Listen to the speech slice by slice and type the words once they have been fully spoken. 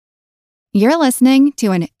You're listening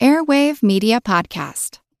to an Airwave Media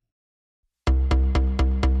Podcast.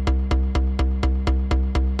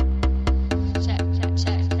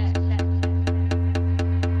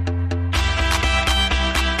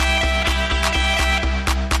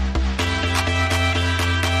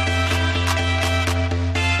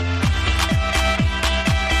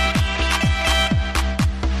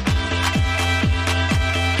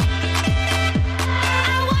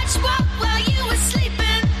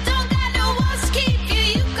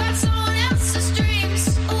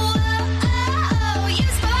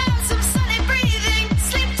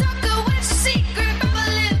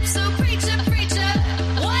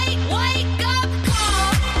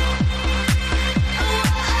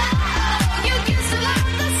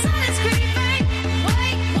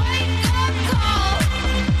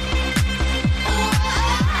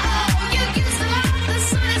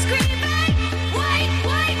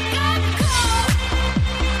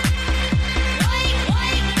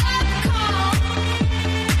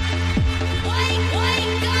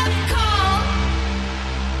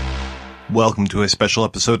 Welcome to a special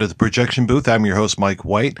episode of the Projection Booth. I'm your host, Mike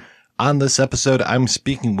White. On this episode, I'm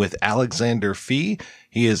speaking with Alexander Fee.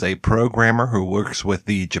 He is a programmer who works with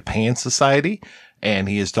the Japan Society, and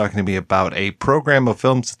he is talking to me about a program of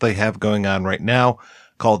films that they have going on right now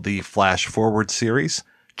called the Flash Forward series.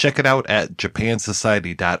 Check it out at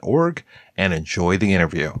japansociety.org and enjoy the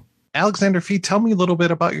interview. Alexander Fee, tell me a little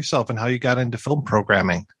bit about yourself and how you got into film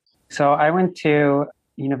programming. So I went to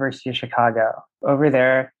University of Chicago. Over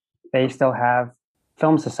there, they still have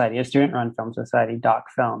Film Society, a student-run film society, Doc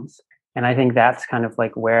Films. And I think that's kind of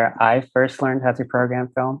like where I first learned how to program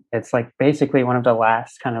film. It's like basically one of the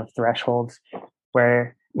last kind of thresholds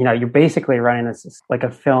where, you know, you're basically running this like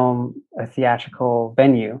a theatrical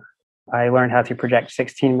venue. I learned how to project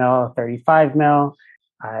 16 mil, 35 mil.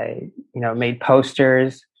 I, made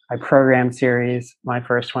posters. I programmed series. My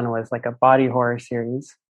first one was like a body horror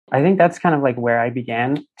series. I think that's kind of like where I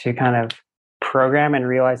began to kind of program and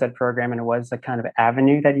realize that programming was the kind of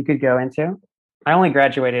avenue that you could go into. I only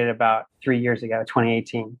graduated about 3 years ago,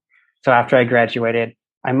 2018. So after I graduated,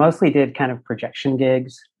 I mostly did kind of projection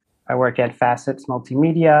gigs. I worked at Facets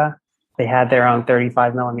Multimedia. They had their own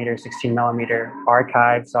 35 millimeter, 16 millimeter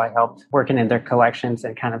archive. So I helped working in their collections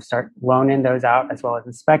and kind of start loaning those out as well as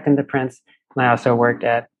inspecting the prints. And I also worked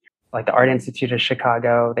at like the Art Institute of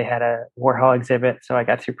Chicago. They had a Warhol exhibit. So I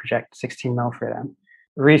got to project 16 mil for them.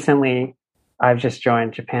 Recently, I've just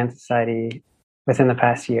joined Japan Society within the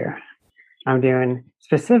past year. I'm doing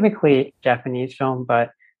specifically Japanese film,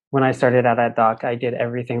 but when I started out at Doc, I did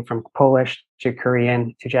everything from Polish to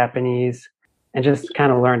Korean to Japanese and just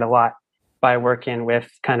kind of learned a lot by working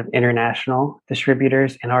with kind of international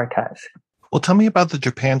distributors and archives. Well, tell me about the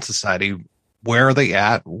Japan Society. Where are they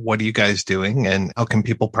at? What are you guys doing? And how can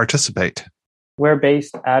people participate? We're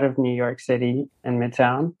based out of New York City in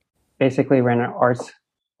Midtown. Basically, we're an arts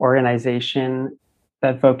organization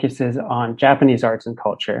that focuses on Japanese arts and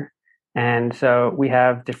culture. And so we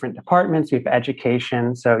have different departments. We have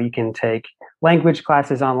education, so you can take language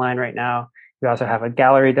classes online right now. We also have a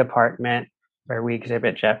gallery department where we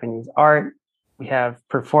exhibit Japanese art. We have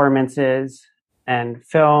performances and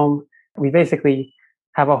film. We basically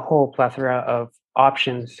have a whole plethora of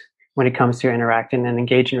options when it comes to interacting and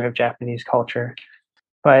engaging with Japanese culture.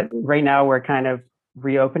 But right now we're kind of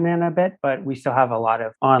reopening a bit, but we still have a lot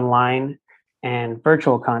of online and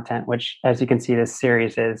virtual content, which, as you can see, this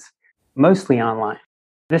series is mostly online.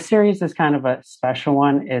 This series is kind of a special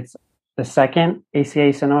one. It's the second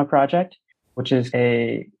ACA Cinema project, which is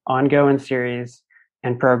a ongoing series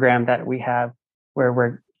and program that we have where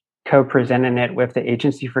we're co-presenting it with the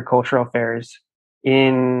Agency for Cultural Affairs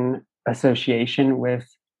in association with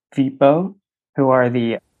VIPO, who are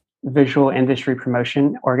the Visual Industry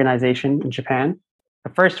Promotion Organization in Japan. The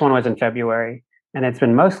first one was in February, and it's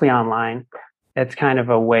been mostly online. It's kind of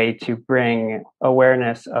a way to bring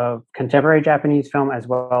awareness of contemporary Japanese film as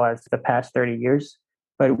well as the past 30 years.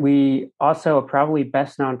 But we also are probably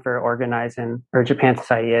best known for organizing, or Japan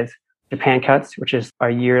Society is, Japan Cuts, which is our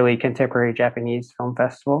yearly contemporary Japanese film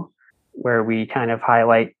festival, where we kind of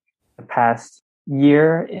highlight the past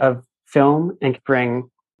year of film and bring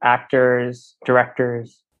actors,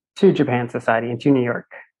 directors to Japan Society and to New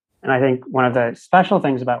York. And I think one of the special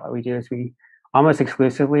things about what we do is we almost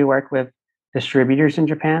exclusively work with distributors in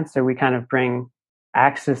Japan. So we kind of bring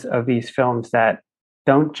access of these films that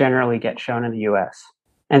don't generally get shown in the US.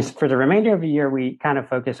 And for the remainder of the year, we kind of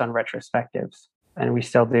focus on retrospectives. And we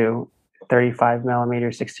still do 35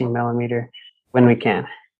 millimeter, 16 millimeter when we can.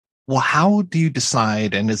 Well, how do you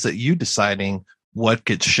decide, and is it you deciding what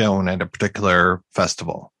gets shown at a particular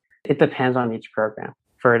festival? It depends on each program.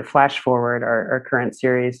 for Flash Forward, our current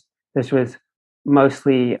series, this was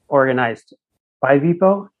mostly organized by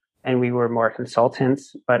Vipo, and we were more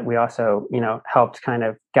consultants, but we also, helped kind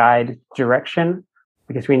of guide direction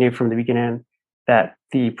because we knew from the beginning that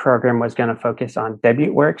the program was going to focus on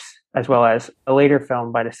debut works as well as a later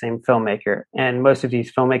film by the same filmmaker. And most of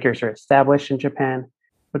these filmmakers are established in Japan,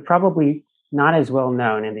 but probably not as well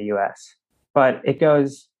known in the US. But it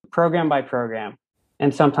goes program by program.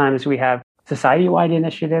 And sometimes we have society-wide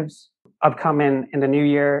initiatives. Upcoming in the new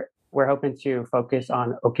year, we're hoping to focus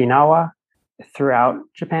on Okinawa throughout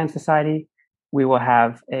Japan Society. We will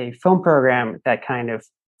have a film program that kind of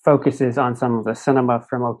focuses on some of the cinema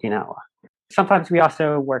from Okinawa. Sometimes we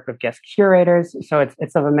also work with guest curators, so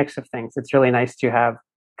it's of a mix of things. It's really nice to have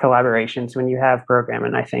collaborations when you have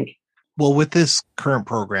programming, I think. Well, with this current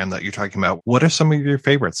program that you're talking about, what are some of your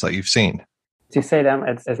favorites that you've seen? To say them,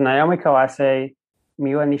 it's Naomi Kawase,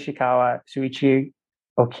 Miwa Nishikawa, Shuichi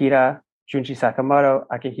Okita, Junji Sakamoto,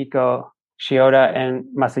 Akihiko Shioda, and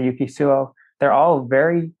Masayuki Suo. They're all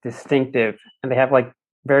very distinctive, and they have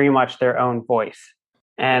very much their own voice.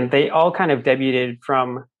 And they all kind of debuted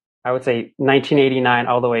from, I would say, 1989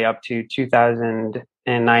 all the way up to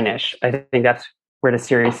 2009-ish. I think that's where the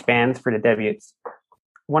series spans for the debuts.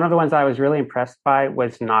 One of the ones I was really impressed by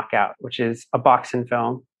was Knockout, which is a boxing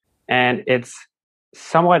film. And it's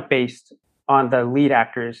somewhat based on the lead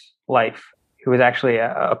actor's life, who was actually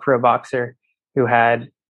a pro boxer who had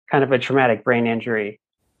kind of a traumatic brain injury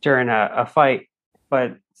during a fight.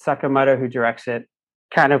 But Sakamoto, who directs it,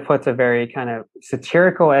 kind of puts a very kind of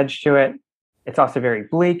satirical edge to it. It's also very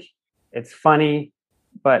bleak. It's funny,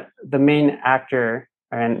 but the main actor,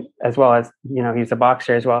 and as well as, he's a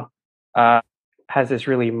boxer as well, has this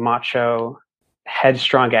really macho,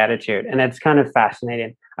 headstrong attitude. And it's kind of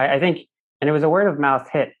fascinating. I think, and it was a word of mouth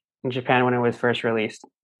hit in Japan when it was first released.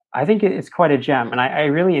 I think it's quite a gem, and I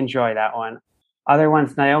really enjoy that one. Other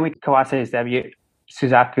ones, Naomi Kawase's debut,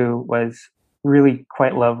 Suzaku, was really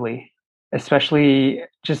quite lovely, especially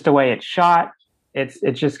just the way it's shot. It's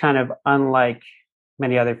just kind of unlike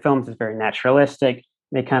many other films. It's very naturalistic.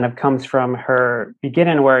 It kind of comes from her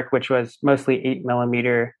beginning work, which was mostly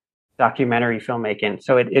 8mm documentary filmmaking.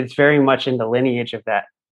 So it's very much in the lineage of that.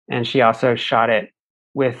 And she also shot it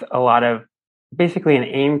with a lot of basically an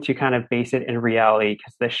aim to kind of base it in reality,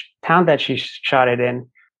 because the town that she shot it in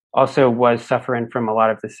also was suffering from a lot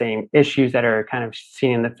of the same issues that are kind of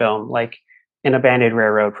seen in the film, like an abandoned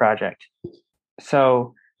railroad project.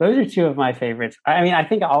 So those are two of my favorites. I mean, I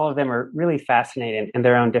think all of them are really fascinating in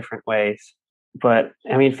their own different ways. But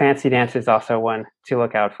I mean, Fancy Dance is also one to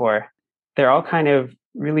look out for. They're all kind of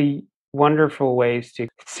really wonderful ways to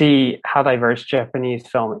see how diverse Japanese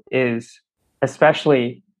film is,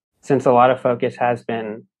 especially since a lot of focus has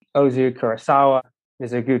been Ozu, Kurosawa,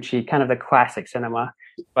 Mizoguchi, kind of the classic cinema.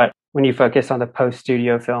 But when you focus on the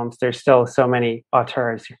post-studio films, there's still so many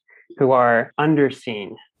auteurs who are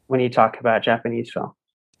underseen when you talk about Japanese film.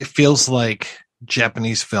 It feels like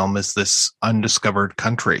Japanese film is this undiscovered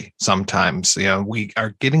country sometimes. We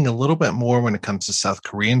are getting a little bit more when it comes to South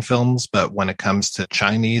Korean films, but when it comes to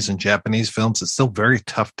Chinese and Japanese films, it's still very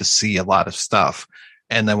tough to see a lot of stuff.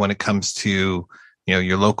 And then when it comes to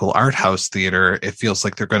your local art house theater, it feels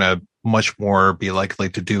like they're going to much more be likely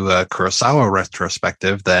to do a Kurosawa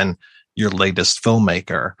retrospective than your latest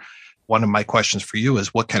filmmaker. One of my questions for you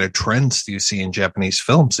is, what kind of trends do you see in Japanese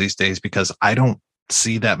films these days? Because I don't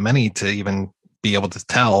see that many to even be able to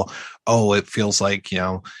tell, it feels like,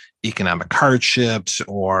 economic hardships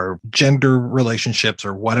or gender relationships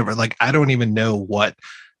or whatever. Like, I don't even know what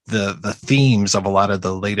the themes of a lot of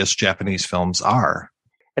the latest Japanese films are.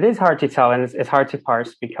 It is hard to tell, and it's hard to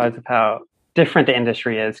parse because of how different the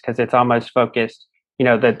industry is, because it's almost focused,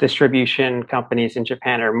 the distribution companies in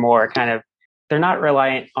Japan are more kind of, they're not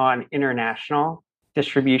reliant on international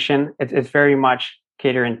distribution. It's very much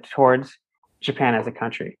catering towards Japan as a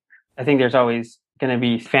country. I think there's always going to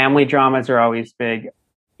be family dramas are always big.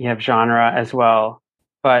 You have genre as well.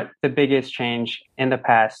 But the biggest change in the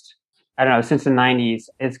past, I don't know, since the 90s,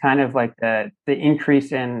 is kind of like the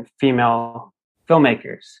increase in female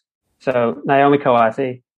filmmakers. So Naomi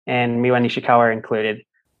Kawase and Miwa Nishikawa are included.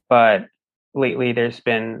 But lately there's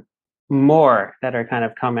been more that are kind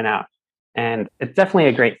of coming out. And it's definitely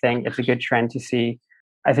a great thing. It's a good trend to see.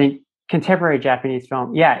 I think contemporary Japanese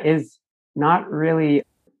film, is not really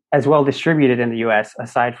as well distributed in the US,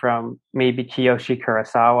 aside from maybe Kiyoshi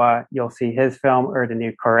Kurosawa. You'll see his film, or the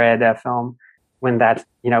new Koreeda film,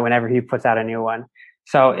 whenever he puts out a new one.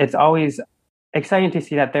 So it's always exciting to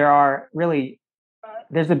see that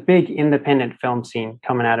there's a big independent film scene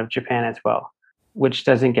coming out of Japan as well, which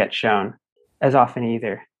doesn't get shown as often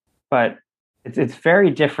either. But It's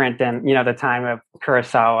very different than, the time of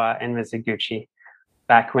Kurosawa and Mizoguchi,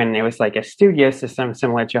 back when it was like a studio system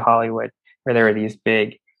similar to Hollywood, where there were these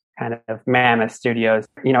big kind of mammoth studios.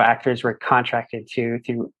 Actors were contracted to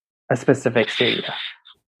a specific studio.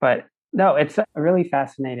 But no, it's a really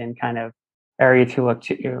fascinating kind of area to look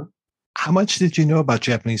to. How much did you know about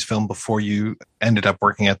Japanese film before you ended up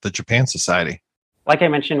working at the Japan Society? Like I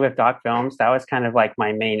mentioned with doc films, that was kind of like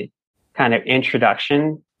my main kind of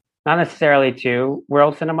introduction, not necessarily to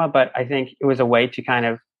world cinema, but I think it was a way to kind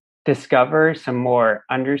of discover some more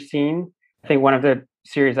underseen. I think one of the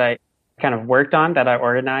series I kind of worked on that I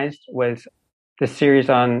organized was the series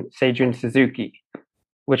on Seijun Suzuki,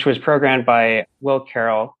 which was programmed by Will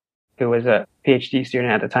Carroll, who was a PhD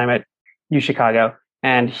student at the time at UChicago.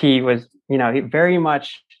 And he was, very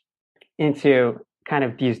much into kind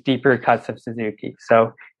of these deeper cuts of Suzuki.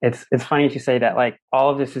 So it's funny to say that like all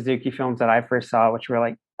of the Suzuki films that I first saw, which were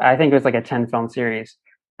like, I think it was like a 10 film series,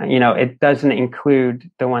 it doesn't include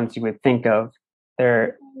the ones you would think of.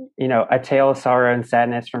 They're, A Tale of Sorrow and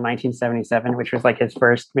Sadness from 1977, which was like his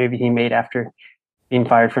first movie he made after being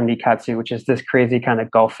fired from Nikatsu, which is this crazy kind of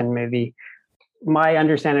golfing movie. My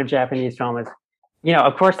understanding of Japanese film is,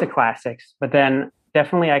 of course the classics, but then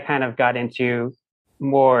definitely I kind of got into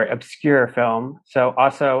more obscure film. So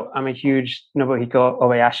also I'm a huge Nobuhiko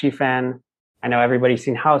Obayashi fan. I know everybody's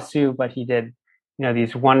seen Hausu, but he did,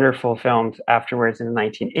 these wonderful films afterwards in the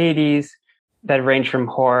 1980s that range from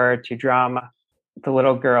horror to drama. The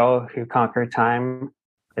Little Girl Who Conquered Time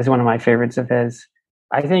is one of my favorites of his.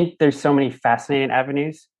 I think there's so many fascinating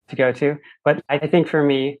avenues to go to, but I think for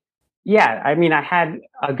me, I had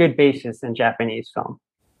a good basis in Japanese film.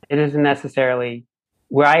 It isn't necessarily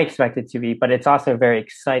where I expect it to be, but it's also very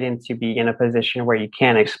exciting to be in a position where you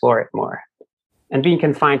can explore it more. And being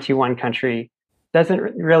confined to one country doesn't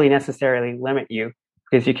really necessarily limit you,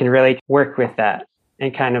 because you can really work with that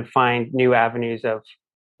and kind of find new avenues of,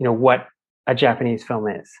 what a Japanese film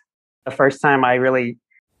is. The first time I really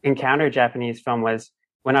encountered Japanese film was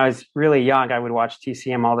when I was really young. I would watch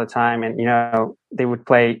TCM all the time, and they would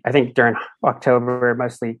play, I think during October,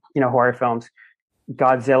 mostly horror films.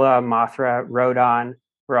 Godzilla, Mothra, Rodan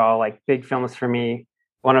were all like big films for me.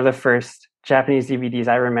 One of the first Japanese DVDs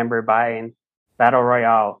I remember buying, Battle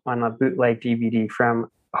Royale, on a bootleg DVD from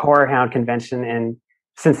Horror Hound Convention in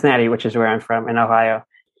Cincinnati, which is where I'm from, in Ohio.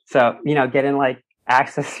 So getting like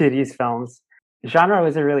access to these films, genre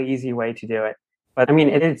was a really easy way to do it. But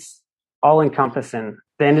it is all encompassing.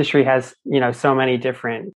 The industry has, so many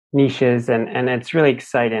different niches, and it's really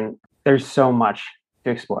exciting. There's so much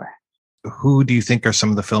to explore. Who do you think are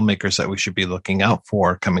some of the filmmakers that we should be looking out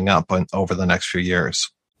for coming up over the next few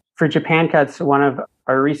years? For Japan Cuts, one of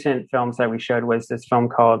our recent films that we showed was this film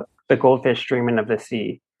called The Goldfish Dreamin' of the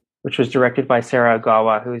Sea, which was directed by Sarah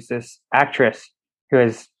Ogawa, who's this actress who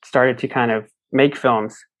has started to kind of make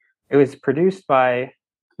films. It was produced by,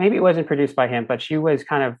 maybe it wasn't produced by him, but she was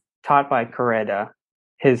kind of taught by Koreda.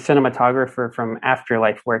 His cinematographer from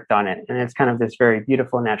Afterlife worked on it. And it's kind of this very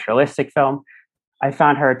beautiful, naturalistic film. I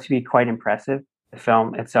found her to be quite impressive, the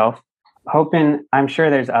film itself. I'm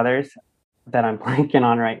sure there's others that I'm blanking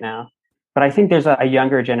on right now. But I think there's a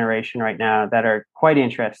younger generation right now that are quite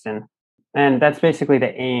interesting. And that's basically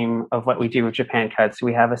the aim of what we do with Japan Cuts.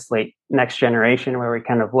 We have a slate Next Generation where we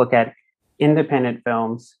kind of look at independent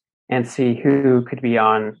films and see who could be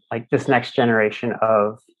on like this next generation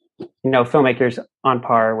of, filmmakers on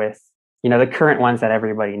par with, the current ones that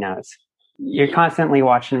everybody knows. You're constantly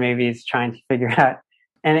watching movies, trying to figure out,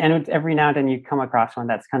 and every now and then you come across one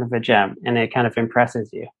that's kind of a gem and it kind of impresses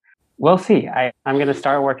you. We'll see. I'm going to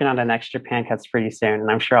start working on the next Japan Cuts pretty soon, and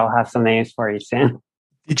I'm sure I'll have some names for you soon.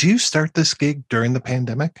 Did you start this gig during the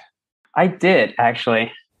pandemic? I did,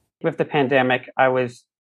 actually. With the pandemic, I was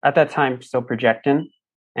at that time still projecting,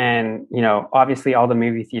 and, obviously all the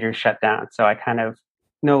movie theaters shut down. So I kind of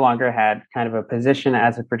no longer had kind of a position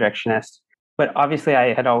as a projectionist. But obviously,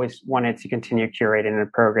 I had always wanted to continue curating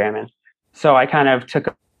and programming. So I kind of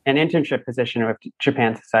took an internship position with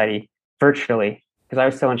Japan Society virtually, because I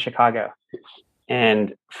was still in Chicago.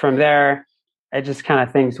 And from there, it just kind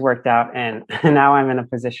of things worked out. And now I'm in a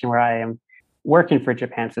position where I am working for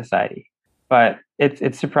Japan Society. But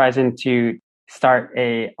it's surprising to start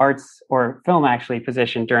a arts or film actually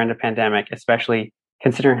position during the pandemic, especially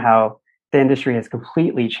considering how the industry has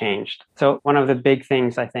completely changed. So one of the big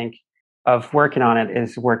things I think of working on it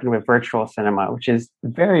is working with virtual cinema, which is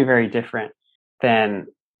very, very different than,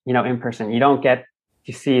 in person. You don't get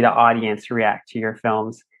to see the audience react to your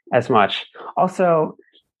films as much. Also,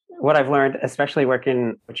 what I've learned, especially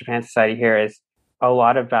working with Japan Society here, is a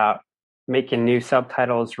lot about making new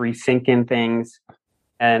subtitles, resyncing things.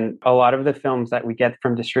 And a lot of the films that we get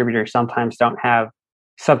from distributors sometimes don't have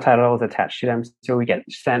subtitles attached to them. So we get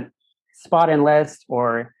sent spot and list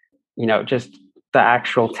or, just the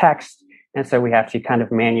actual text. And so we have to kind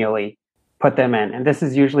of manually put them in. And this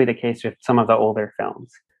is usually the case with some of the older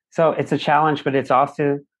films. So it's a challenge, but it's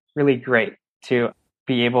also really great to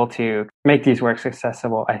be able to make these works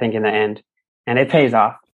accessible, I think, in the end. And it pays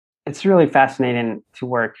off. It's really fascinating to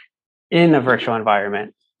work in a virtual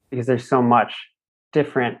environment because there's so much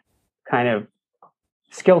different kind of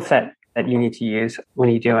skill set that you need to use when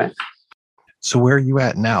you do it. So where are you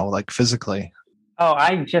at now, like physically? Oh,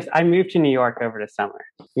 I moved to New York over the summer.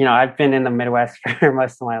 I've been in the Midwest for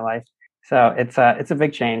most of my life. So it's a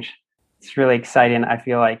big change. It's really exciting. I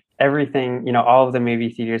feel like everything, all of the movie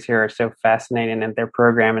theaters here are so fascinating and their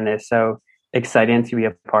programming is so exciting to be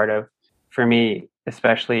a part of. For me,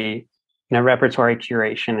 especially, repertory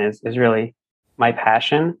curation is really my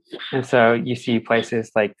passion. And so you see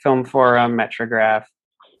places like Film Forum, Metrograph,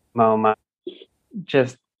 MoMA,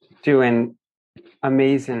 just doing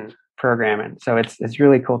amazing programming. So it's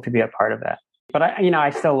really cool to be a part of that. But I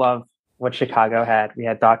still love what Chicago had. We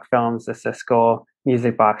had Doc Films, the Siskel,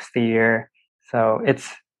 Music Box Theater. So it's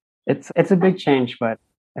a big change, but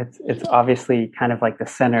it's obviously kind of like the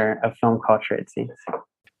center of film culture, it seems.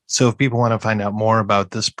 So if people want to find out more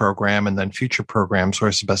about this program and then future programs,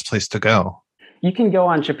 where's the best place to go? You can go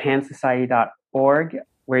on japansociety.org,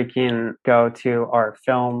 where you can go to our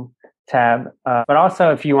film tab. But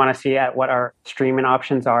also, if you want to see what our streaming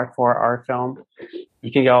options are for our film,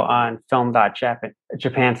 you can go on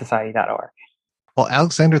film.japansociety.org. Well,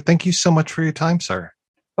 Alexander, thank you so much for your time, sir.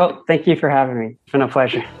 Well, thank you for having me. It's been a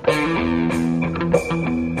pleasure.